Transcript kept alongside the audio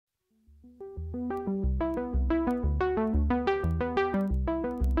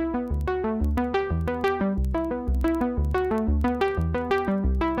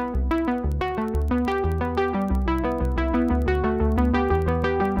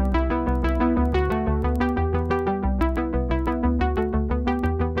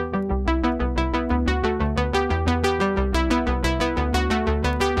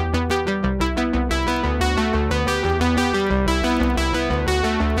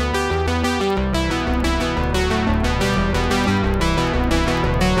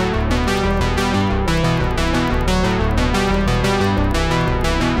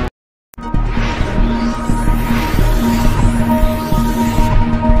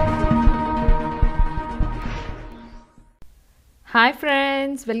Hi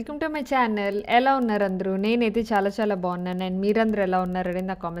friends, welcome to my channel. ఎలా ఉన్నారు అందరూ? నేనైతే చాలా బాగున్నాను. అండ్ మీరందరూ ఎలా ఉన్నారని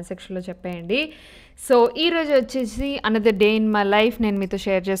నా కామెంట్ సెక్షన్లో చెప్పేయండి. సో ఈరోజు వచ్చేసి another day in my life నేను మీతో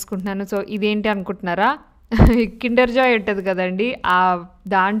షేర్ చేసుకుంటున్నాను. సో ఇదేంటి అనుకుంటున్నారా? కిండర్ జాయ్ ఉంటుంది కదండి, ఆ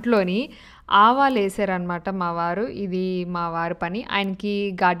దాంట్లోని ఆవాలు వేసారనమాట మా వారు. ఇది మా వారి పని. ఆయనకి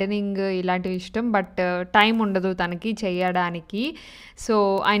గార్డెనింగ్ ఇలాంటివి ఇష్టం, బట్ టైం ఉండదు తనకి చేయడానికి. సో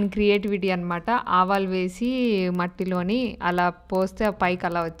ఆయన క్రియేటివిటీ అనమాట. ఆవాలు వేసి మట్టిలోని అలా పోస్తే పైకి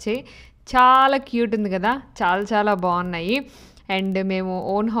అలా వచ్చాయి. చాలా క్యూట్ ఉంది కదా, చాలా బాగున్నాయి. అండ్ మేము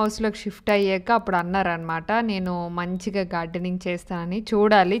ఓన్ హౌస్లోకి షిఫ్ట్ అయ్యాక అప్పుడు అన్నారనమాట, నేను మంచిగా గార్డెనింగ్ చేస్తానని.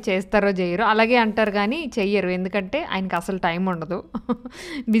 చూడాలి చేస్తారో చేయరో. అలాగే అంటారు కానీ చెయ్యరు, ఎందుకంటే ఆయనకి అసలు టైం ఉండదు,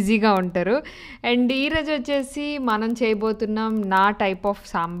 బిజీగా ఉంటారు. అండ్ ఈరోజు వచ్చేసి మనం చేయబోతున్నాం నా టైప్ ఆఫ్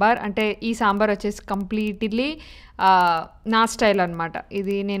సాంబార్. అంటే ఈ సాంబార్ వచ్చేసి కంప్లీట్లీ నా స్టైల్ అనమాట.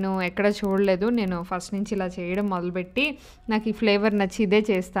 ఇది నేను ఎక్కడ చూడలేదు. నేను ఫస్ట్ నుంచి ఇలా చేయడం మొదలుపెట్టి నాకు ఈ ఫ్లేవర్ నచ్చి ఇదే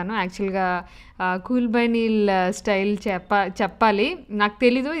చేస్తాను. యాక్చువల్గా కూల్బైనీల్ స్టైల్ చెప్పాలి, నాకు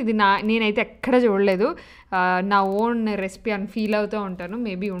తెలీదు. ఇది నేనైతే ఎక్కడ చూడలేదు. నా ఓన్ రెసిపీ అని ఫీల్ అవుతూ ఉంటాను.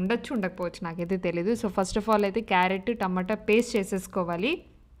 మేబీ ఉండొచ్చు, ఉండకపోవచ్చు, నాకైతే తెలీదు. సో ఫస్ట్ ఆఫ్ ఆల్ అయితే క్యారెట్ టమాటా పేస్ట్ చేసేసుకోవాలి.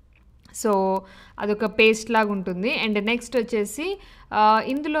 సో అదొక పేస్ట్ లాగా ఉంటుంది. అండ్ నెక్స్ట్ వచ్చేసి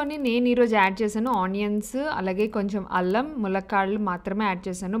ఇందులోని నేను ఈరోజు యాడ్ చేశాను ఆనియన్స్, అలాగే కొంచెం అల్లం, ములక్కాడలు మాత్రమే యాడ్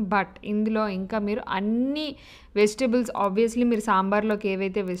చేశాను. బట్ ఇందులో ఇంకా మీరు అన్ని వెజిటబుల్స్, ఆబ్వియస్లీ మీరు సాంబార్లోకి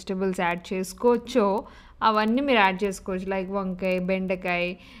ఏవైతే వెజిటబుల్స్ యాడ్ చేసుకోవచ్చో అవన్నీ మీరు యాడ్ చేసుకోవచ్చు. లైక్ వంకాయ, బెండకాయ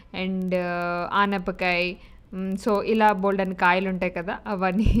అండ్ ఆనపకాయ. సో ఇలా బోల్డ్ అని కాయలు ఉంటాయి కదా,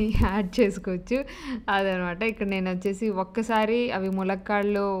 అవన్నీ యాడ్ చేసుకోవచ్చు. అదనమాట. ఇక్కడ నేను వచ్చేసి ఒక్కసారి అవి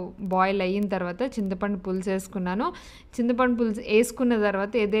ములక్కాడలు బాయిల్ అయిన తర్వాత చింతపండు పులుసు వేసుకున్నాను. చింతపండు పులుసు వేసుకున్న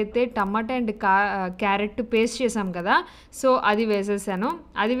తర్వాత ఏదైతే టమాటా అండ్ క్యారెట్ పేస్ట్ చేసాం కదా, సో అది వేసేసాను.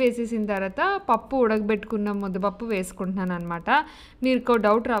 అది వేసేసిన తర్వాత పప్పు ఉడకబెట్టుకున్న ముద్దపప్పు వేసుకుంటున్నాను అనమాట. మీకు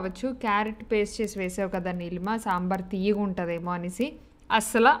డౌట్ రావచ్చు, క్యారెట్ పేస్ట్ చేసి వేసావు కదా నీలిమ, సాంబార్ తీయగా ఉంటుందేమో అనేసి.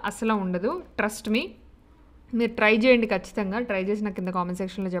 అస్సలు ఉండదు, ట్రస్ట్ మీ. మీరు ట్రై చేయండి, ఖచ్చితంగా ట్రై చేసి నాకు కింద కామెంట్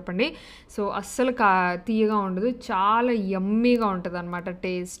సెక్షన్లో చెప్పండి. సో అస్సలు తీయగా ఉండదు, చాలా యమ్మీగా ఉంటుంది అనమాట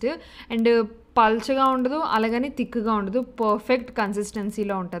టేస్ట్. అండ్ పల్చగా ఉండదు, అలాగని థిక్గా ఉండదు, పర్ఫెక్ట్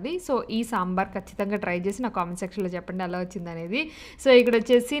కన్సిస్టెన్సీలో ఉంటుంది. సో ఈ సాంబార్ ఖచ్చితంగా ట్రై చేసి నా కామెంట్ సెక్షన్లో చెప్పండి ఎలా వచ్చింది అనేది. సో ఇక్కడ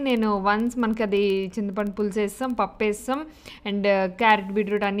వచ్చేసి నేను వన్స్ మనకి అది చింతపండు పులుసు వేస్తాం, పప్పు వేస్తాం, అండ్ క్యారెట్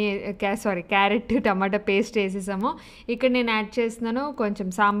బీట్రూట్ అన్నీ క్యారెట్ టమాటా పేస్ట్ వేసేసాము. ఇక్కడ నేను యాడ్ చేస్తున్నాను కొంచెం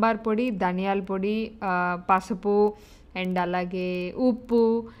సాంబార్ పొడి, ధనియాల పొడి, పసుపు అండ్ అలాగే ఉప్పు.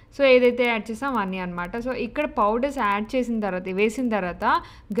 సో ఏదైతే యాడ్ చేసాం అన్నీ అనమాట. సో ఇక్కడ పౌడర్స్ యాడ్ చేసిన తర్వాత, వేసిన తర్వాత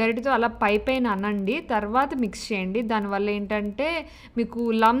గరిటతో అలా పైన అనండి, తర్వాత మిక్స్ చేయండి. దానివల్ల ఏంటంటే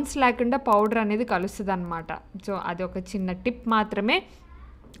మీకు లమ్స్ లేకుండా పౌడర్ అనేది కలుస్తుంది అనమాట. సో అది ఒక చిన్న టిప్ మాత్రమే.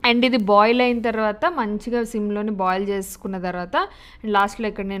 అండ్ ఇది బాయిల్ అయిన తర్వాత మంచిగా సిమ్లోని బాయిల్ చేసుకున్న తర్వాత లాస్ట్లో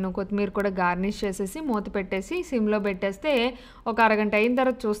ఇక్కడ నేను కొత్తిమీర కూడా గార్నిష్ చేసేసి మూత పెట్టేసి సిమ్లో పెట్టేస్తే ఒక అరగంట అయిన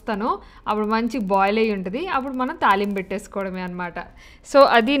తర్వాత చూస్తాను, అప్పుడు మంచి బాయిల్ అయ్యి ఉంటుంది. అప్పుడు మనం తాలింపు పెట్టేసుకోవడమే అనమాట. సో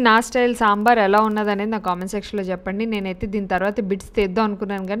అది నా స్టైల్ సాంబార్. ఎలా ఉన్నది అనేది నా కామెంట్ సెక్షన్లో చెప్పండి. నేనైతే దీని తర్వాత బిట్స్ తెద్దాం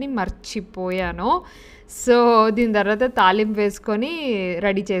అనుకున్నాను కానీ మర్చిపోయాను. సో దీని తర్వాత తాలింపు వేసుకొని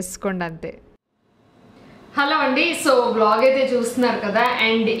రెడీ చేసుకోండి అంతే. హలో అండి, సో బ్లాగ్ అయితే చూస్తున్నారు కదా.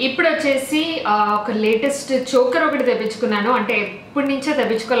 అండ్ ఇప్పుడు వచ్చేసి ఒక లేటెస్ట్ చోకర్ ఒకటి తెప్పించుకున్నాను. అంటే ఎప్పటి నుంచో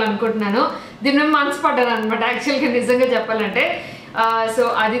తెప్పించుకోవాలనుకుంటున్నాను, దీని మనసు పడ్డాను అనమాట యాక్చువల్గా నిజంగా చెప్పాలంటే. సో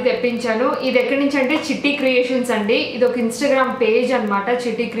అది తెప్పించాను. ఇది ఎక్కడి నుంచి అంటే చిట్టి క్రియేషన్స్ అండి. ఇది ఒక ఇన్స్టాగ్రామ్ పేజ్ అనమాట,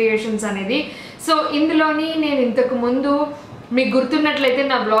 చిట్టి క్రియేషన్స్ అనేది. సో ఇందులోని నేను ఇంతకు ముందు మీకు గుర్తున్నట్లయితే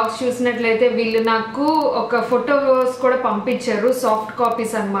నా బ్లాగ్స్ చూసినట్లయితే వీళ్ళు నాకు ఒక ఫొటోస్ కూడా పంపించారు, సాఫ్ట్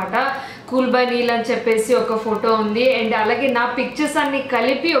కాపీస్ అనమాట. కూల్బైనీల్ అని చెప్పేసి ఒక ఫోటో ఉంది, అండ్ అలాగే నా పిక్చర్స్ అన్ని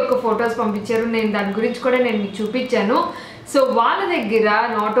కలిపి ఒక ఫొటోస్ పంపించారు. నేను దాని గురించి కూడా నేను మీకు చూపించాను. సో వాళ్ళ దగ్గర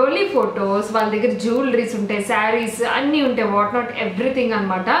నాట్ ఓన్లీ ఫొటోస్, వాళ్ళ దగ్గర జ్యువెలరీస్ ఉంటాయి, శారీస్ అన్నీ ఉంటాయి, వాట్ నాట్ ఎవ్రీథింగ్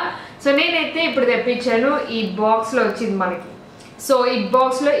అనమాట. సో నేనైతే ఇప్పుడు తెప్పించాను, ఈ బాక్స్లో వచ్చింది మనకి. సో ఈ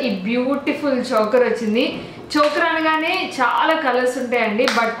బాక్స్లో ఈ బ్యూటిఫుల్ చోకర్ వచ్చింది. చోకర్ అనగానే చాలా కలర్స్ ఉంటాయండి,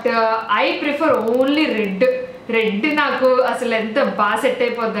 but I prefer only red. నాకు అసలు ఎంత బాగా సెట్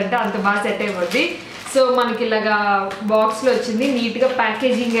అయిపోద్ది అంటే అంత బాగా సెట్ అయిపోద్ది. సో మనకి ఇలాగా బాక్స్లో వచ్చింది, నీట్గా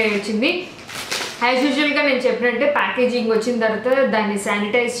ప్యాకేజింగ్ అయ్యి వచ్చింది. యాజ్ యూజువల్గా నేను చెప్పినట్టే ప్యాకేజింగ్ వచ్చిన తర్వాత దాన్ని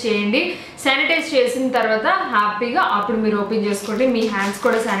శానిటైజ్ చేయండి. శానిటైజ్ చేసిన తర్వాత హ్యాపీగా అప్పుడు మీరు ఓపెన్ చేసుకోండి. మీ హ్యాండ్స్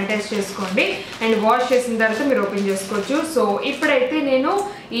కూడా శానిటైజ్ చేసుకోండి అండ్ వాష్ చేసిన తర్వాత మీరు ఓపెన్ చేసుకోవచ్చు. సో ఇప్పుడైతే నేను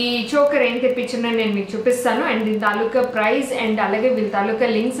ఈ చోకర్ ఏం తెప్పించినా నేను మీకు చూపిస్తాను అండ్ దీని తాలూకా ప్రైస్ అండ్ అలాగే వీళ్ళ తాలూకా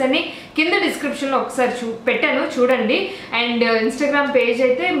లింక్స్ అని కింద డిస్క్రిప్షన్లో ఒకసారి పెట్టాను, చూడండి. అండ్ ఇన్స్టాగ్రామ్ పేజ్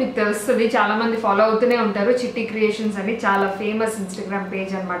అయితే మీకు తెలుస్తుంది, చాలామంది ఫాలో అవుతూనే ఉంటారు. చిట్టి క్రియేషన్స్ అని చాలా ఫేమస్ ఇన్స్టాగ్రామ్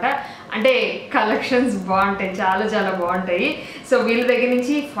పేజ్ అనమాట. అంటే కలెక్షన్స్ బాగుంటాయి, చాలా చాలా బాగుంటాయి. సో వీళ్ళ దగ్గర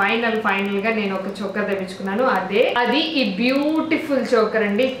నుంచి ఫైనల్గా నేను ఒక చోకర్ తెప్పించుకున్నాను. అది ఈ బ్యూటిఫుల్ చోకర్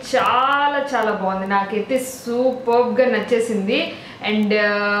అండి. చాలా చాలా బాగుంది, నాకైతే సూపర్గా నచ్చేసింది. అండ్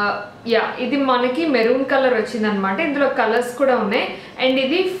యా, ఇది మనకి మెరూన్ కలర్ వచ్చింది అనమాట. ఇందులో కలర్స్ కూడా ఉన్నాయి. అండ్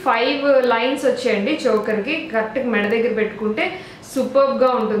ఇది 5 లైన్స్ వచ్చాయండి చోకర్కి. కరెక్ట్గా మెడ దగ్గర పెట్టుకుంటే సూపర్గా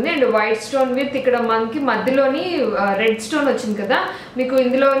ఉంటుంది. అండ్ వైట్ స్టోన్ విత్ ఇక్కడ మనకి మధ్యలోని రెడ్ స్టోన్ వచ్చింది కదా, మీకు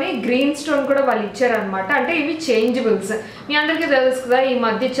ఇందులోని గ్రీన్ స్టోన్ కూడా వాళ్ళు ఇచ్చారనమాట. అంటే ఇవి చేంజబుల్స్. మీ అందరికీ తెలుసు కదా, ఈ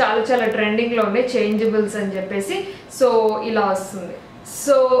మధ్య చాలా చాలా ట్రెండింగ్లో ఉన్నాయి చేంజబుల్స్ అని చెప్పేసి. సో ఇలా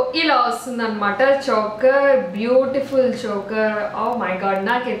వస్తుంది అనమాట choker. Beautiful choker. Oh my God,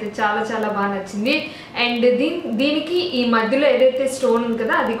 నాకైతే చాలా చాలా బాగా నచ్చింది. అండ్ దీనికి ఈ మధ్యలో ఏదైతే స్టోన్ ఉంది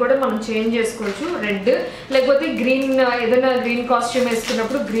కదా అది కూడా మనం చేంజ్ చేసుకోవచ్చు, రెడ్ లేకపోతే గ్రీన్. ఏదైనా గ్రీన్ కాస్ట్యూమ్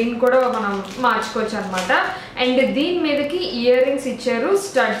వేసుకున్నప్పుడు గ్రీన్ కూడా మనం మార్చుకోవచ్చు అనమాట. అండ్ దీని మీదకి ఇయర్ రింగ్స్ ఇచ్చారు,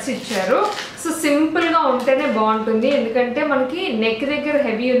 స్టడ్స్ ఇచ్చారు. సో సింపుల్గా ఉంటేనే బాగుంటుంది, ఎందుకంటే మనకి నెక్ దగ్గర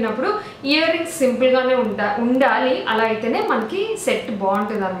హెవీ ఉన్నప్పుడు ఇయర్ రింగ్స్ సింపుల్గానే ఉండాలి. అలా అయితేనే మనకి సెట్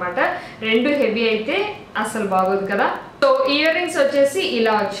బాగుంటుంది అనమాట. రెండు హెవీ అయితే అసలు బాగోదు కదా. సో ఇయర్ రింగ్స్ వచ్చేసి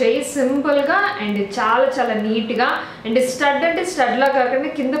ఇలా వచ్చాయి సింపుల్గా అండ్ చాలా చాలా నీట్గా. అండ్ స్టడ్ అంటే స్టడ్లా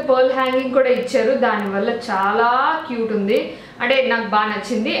కాకుండా కింద పర్ల్ హ్యాంగింగ్ కూడా ఇచ్చారు, దానివల్ల చాలా క్యూట్ ఉంది. అంటే నాకు బాగా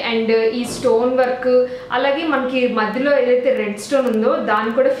నచ్చింది. అండ్ ఈ స్టోన్ వర్క్ అలాగే మనకి మధ్యలో ఏదైతే రెడ్ స్టోన్ ఉందో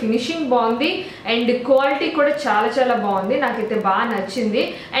దాని కూడా ఫినిషింగ్ బాగుంది అండ్ క్వాలిటీ కూడా చాలా చాలా బాగుంది, నాకైతే బాగా నచ్చింది.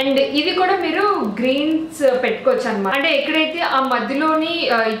 అండ్ ఇది కూడా మీరు గ్రీన్స్ పెట్టుకోవచ్చు అనమాట. అంటే ఎక్కడైతే ఆ మధ్యలోని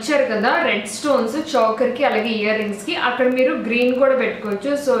ఇచ్చారు కదా రెడ్ స్టోన్స్ చోకర్కి అలాగే ఇయర్ రింగ్స్కి, అక్కడ మీరు గ్రీన్ కూడా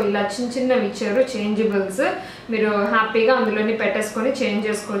పెట్టుకోవచ్చు. సో ఇలా చిన్నవి ఇచ్చారు చేంజబుల్స్, మీరు హ్యాపీగా అందులోని పెట్టేసుకొని చేంజ్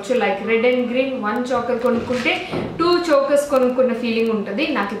చేసుకోవచ్చు. Like red and green 1 choker కొనుక్కుంటే 2 చోకర్స్ కొనుక్కున్న ఫీలింగ్ ఉంటుంది.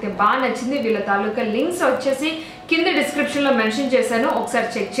 నాకైతే బాగా నచ్చింది. వీళ్ళ తాలూకా లింక్స్ వచ్చేసి కింద డిస్క్రిప్షన్లో మెన్షన్ చేశాను, ఒకసారి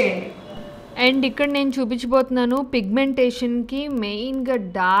చెక్ చేయండి. అండ్ ఇక్కడ నేను చూపించబోతున్నాను పిగ్మెంటేషన్కి, మెయిన్గా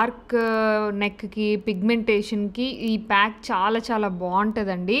డార్క్ నెక్కి పిగ్మెంటేషన్కి ఈ ప్యాక్ చాలా చాలా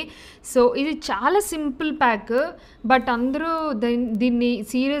బాగుంటుందండి. సో ఇది చాలా సింపుల్ ప్యాక్, బట్ అందరూ దీన్ని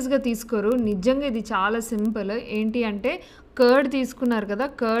సీరియస్గా తీసుకోరు. నిజంగా ఇది చాలా సింపుల్. ఏంటి అంటే కర్డ్ తీసుకున్నారు కదా,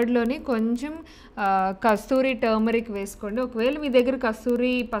 కర్డ్లోని కొంచెం కస్తూరి టర్మరిక్ వేసుకోండి. ఒకవేళ మీ దగ్గర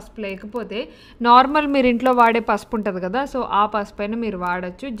కస్తూరి పసుపు లేకపోతే నార్మల్ మీరు ఇంట్లో వాడే పసుపు ఉంటుంది కదా, సో ఆ పసుపు అయినా మీరు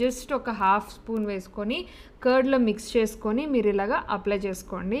వాడచ్చు. జస్ట్ ఒక 1/2 స్పూన్ వేసుకొని కర్డ్లో మిక్స్ చేసుకొని మీరు ఇలాగా అప్లై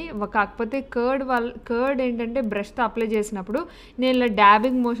చేసుకోండి. కాకపోతే కర్డ్ ఏంటంటే బ్రష్తో అప్లై చేసినప్పుడు నేను ఇలా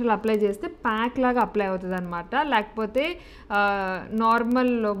డాబింగ్ మోషన్ అప్లై చేస్తే ప్యాక్ లాగా అప్లై అవుతుంది అనమాట, లేకపోతే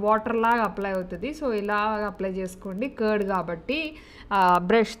నార్మల్ వాటర్ లాగా అప్లై అవుతుంది. సో ఇలా అప్లై చేసుకోండి కర్డ్ కాబట్టి.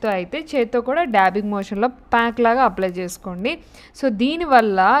 బ్రష్తో అయితే చేత్తో కూడా డాబింగ్ మోషన్లో ప్యాక్ లాగా అప్లై చేసుకోండి. సో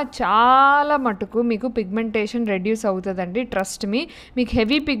దీనివల్ల చాలా మటుకు మీకు పిగ్మెంటేషన్ రెడ్యూస్ అవుతుందండి. ట్రస్ట్ మీ, మీకు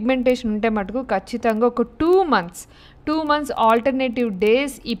హెవీ పిగ్మెంటేషన్ ఉంటే మటుకు ఖచ్చితంగా ఒక 2 మంత్స్ ఆల్టర్నేటివ్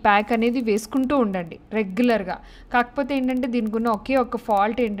డేస్ ఈ ప్యాక్ అనేది వేసుకుంటూ ఉండండి రెగ్యులర్గా. కాకపోతే ఏంటంటే దీనికి ఉన్న ఒకే ఒక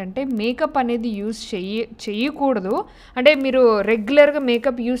ఫాల్ట్ ఏంటంటే మేకప్ అనేది యూస్ చేయకూడదు. అంటే మీరు రెగ్యులర్గా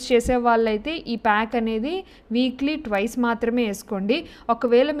మేకప్ యూస్ చేసే వాళ్ళైతే ఈ ప్యాక్ అనేది వీక్లీ 2 మాత్రమే వేసుకోండి.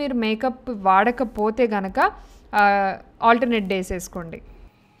 ఒకవేళ మీరు మేకప్ వాడకపోతే కనుక ఆల్టర్నేట్ డేస్ వేసుకోండి.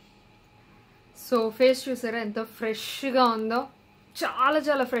 సో ఫేస్ చూసారా ఎంత ఫ్రెష్గా ఉందో, చాలా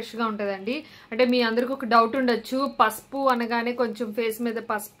చాలా ఫ్రెష్గా ఉంటుందండి. అంటే మీ అందరికి ఒక డౌట్ ఉండొచ్చు, పసుపు అనగానే కొంచెం ఫేస్ మీద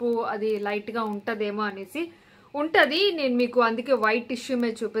పసుపు అది లైట్గా ఉంటుందేమో అనేసి. ఉంటుంది, నేను మీకు అందుకే వైట్ టిష్యూ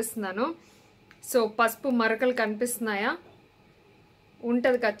మీద చూపిస్తున్నాను. సో పసుపు మరకలు కనిపిస్తున్నాయా?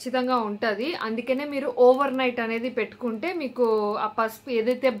 ఉంటుంది, ఖచ్చితంగా ఉంటుంది. అందుకనే మీరు ఓవర్ నైట్ అనేది పెట్టుకుంటే మీకు ఆ పసుపు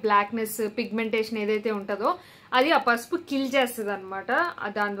ఏదైతే బ్లాక్నెస్ పిగ్మెంటేషన్ ఏదైతే ఉంటుందో అది ఆ పసుపు కిల్ చేస్తుంది అనమాట.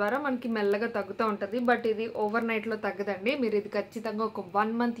 దాని ద్వారా మనకి మెల్లగా తగ్గుతూ ఉంటుంది. బట్ ఇది ఓవర్ నైట్లో తగ్గదండి. మీరు ఇది ఖచ్చితంగా ఒక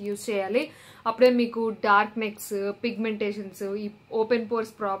 1 మంత్ యూజ్ చేయాలి. అప్పుడే మీకు డార్క్ నెక్స్, పిగ్మెంటేషన్స్, ఈ ఓపెన్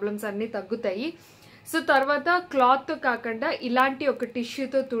పోర్స్ ప్రాబ్లమ్స్ అన్నీ తగ్గుతాయి. సో తర్వాత క్లాత్తో కాకుండా ఇలాంటి ఒక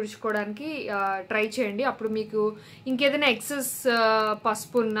టిష్యూతో తుడుచుకోవడానికి ట్రై చేయండి. అప్పుడు మీకు ఇంకేదైనా ఎక్సెస్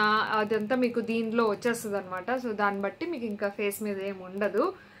పసుపు ఉన్నా అదంతా మీకు దీనిలో వచ్చేస్తుంది అనమాట. సో దాన్ని బట్టి మీకు ఇంకా ఫేస్ మీద ఏమి ఉండదు.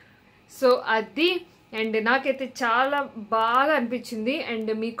 సో అది అండ్ నాకైతే చాలా బాగా అనిపించింది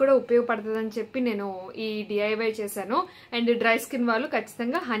అండ్ మీకు కూడా ఉపయోగపడుతుందని చెప్పి నేను ఈ డిఐవై చేశాను. అండ్ డ్రై స్కిన్ వాళ్ళు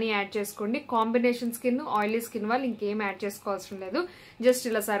ఖచ్చితంగా హనీ యాడ్ చేసుకోండి. కాంబినేషన్ స్కిన్, ఆయిలీ స్కిన్ వాళ్ళు ఇంకేం యాడ్ చేసుకోవాల్సిన లేదు, జస్ట్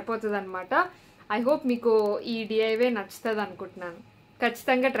ఇలా సరిపోతుంది అనమాట. ఐ హోప్ మీకు ఈ డిఐవై నచ్చుతుంది అనుకుంటున్నాను.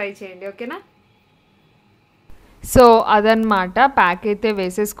 ఖచ్చితంగా ట్రై చేయండి, ఓకేనా? సో అదనమాట, ప్యాక్ అయితే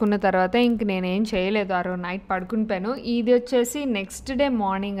వేసేసుకున్న తర్వాత ఇంక నేనేం చేయలేదు, ఆ రోజు నైట్ పడుకుని పోయాను. ఇది వచ్చేసి నెక్స్ట్ డే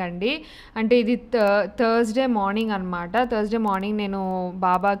మార్నింగ్ అండి, అంటే ఇది థర్స్డే మార్నింగ్ అనమాట. థర్స్డే మార్నింగ్ నేను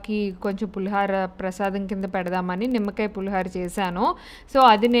బాబాకి కొంచెం పులిహార ప్రసాదం కింద పెడదామని నిమ్మకాయ పులిహార చేశాను. సో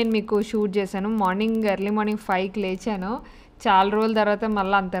అది నేను మీకు షూట్ చేశాను. మార్నింగ్ ఎర్లీ మార్నింగ్ 5కి లేచాను. చాలా రోజుల తర్వాత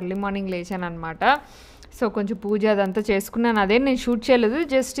మళ్ళీ అంత ఎర్లీ మార్నింగ్ లేచాను అనమాట. సో కొంచెం పూజ అదంతా చేసుకున్నాను, అదే నేను షూట్ చేయలేదు,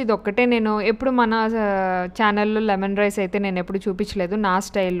 జస్ట్ ఇది ఒక్కటే. నేను ఎప్పుడు మన ఛానల్లో లెమన్ రైస్ అయితే నేను ఎప్పుడు చూపించలేదు నా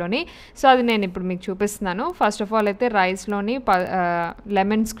స్టైల్లోని. సో అది నేను ఇప్పుడు మీకు చూపిస్తున్నాను. ఫస్ట్ ఆఫ్ ఆల్ అయితే రైస్లోని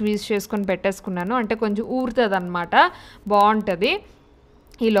లెమన్ స్క్వీజ్ చేసుకొని పెట్టేసుకున్నాను, అంటే కొంచెం ఊరుతుంది అనమాట, బాగుంటుంది.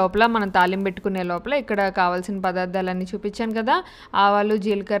 ఈ లోపల మనం తాలింపు పెట్టుకునే లోపల ఇక్కడ కావాల్సిన పదార్థాలన్నీ చూపించాను కదా, ఆవాలు,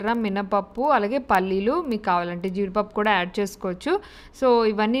 జీలకర్ర, మినపప్పు, అలాగే పల్లీలు, మీకు కావాలంటే జీడిపప్పు కూడా యాడ్ చేసుకోవచ్చు. సో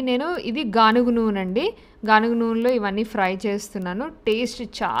ఇవన్నీ నేను, ఇది గానుగు నూనె అండి, గానుగు నూనెలో ఇవన్నీ ఫ్రై చేస్తున్నాను. టేస్ట్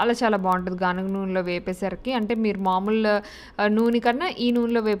చాలా చాలా బాగుంటుంది గానుగు నూనెలో వేపేసరికి, అంటే మీరు మామూలు నూనె కన్నా ఈ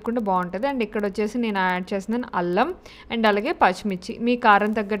నూనెలో వేపుకుంటే బాగుంటుంది. అండ్ ఇక్కడ వచ్చేసి నేను యాడ్ చేస్తున్నాను అల్లం అండ్ అలాగే పచ్చిమిర్చి, మీ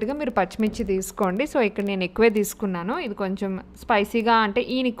కారం తగ్గట్టుగా మీరు పచ్చిమిర్చి తీసుకోండి. సో ఇక్కడ నేను ఎక్కువే తీసుకున్నాను, ఇది కొంచెం స్పైసీగా, అంటే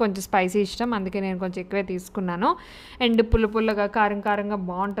ఈయనకి కొంచెం స్పైసీ ఇష్టం, అందుకే నేను కొంచెం ఎక్కువే తీసుకున్నాను. అండ్ పుల్లగా కారంగా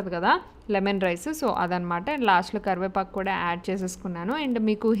బాగుంటుంది కదా లెమన్ రైస్. సో అదనమాట. అండ్ లాస్ట్లో కరివేపాకు కూడా యాడ్ చేసేసుకున్నాను. అండ్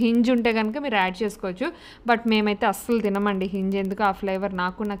మీకు హింజ్ ఉంటే కనుక మీరు యాడ్ చేసుకోవచ్చు, బట్ మేమైతే అస్సలు తినమండి హింజ్, ఎందుకు ఆ ఫ్లేవర్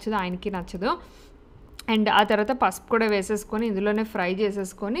నాకు నచ్చదు, ఆయనకి నచ్చదు. అండ్ ఆ తర్వాత పసుపు కూడా వేసేసుకొని ఇందులోనే ఫ్రై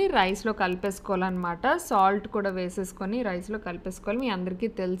చేసేసుకొని రైస్లో కలిపేసుకోవాలన్నమాట. సాల్ట్ కూడా వేసేసుకొని రైస్లో కలిపేసుకోవాలి, మీ అందరికీ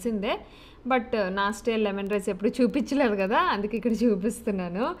తెలిసిందే. బట్ నా స్టైల్ లెమన్ రైస్ ఎప్పుడు చూపించలేదు కదా, అందుకే ఇక్కడ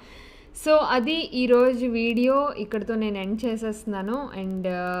చూపిస్తున్నాను. సో అది ఈరోజు వీడియో, ఇక్కడితో నేను ఎండ్ చేసేస్తున్నాను. అండ్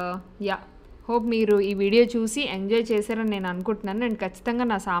యా, హోప్ మీరు ఈ వీడియో చూసి ఎంజాయ్ చేశారని నేను అనుకుంటున్నాను. అండ్ ఖచ్చితంగా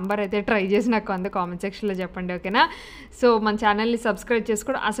నా సాంబార్ అయితే ట్రై చేసి నాకు అంత కామెంట్ సెక్షన్లో చెప్పండి, ఓకేనా? సో మన ఛానల్ని సబ్స్క్రైబ్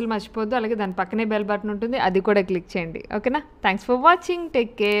చేసుకోవడం అసలు మర్చిపోద్దు, అలాగే దాని పక్కనే బెల్ బటన్ ఉంటుంది, అది కూడా క్లిక్ చేయండి, ఓకేనా? Thanks for watching,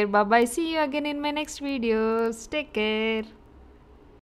 take care, bye, see you again in my next videos, take care.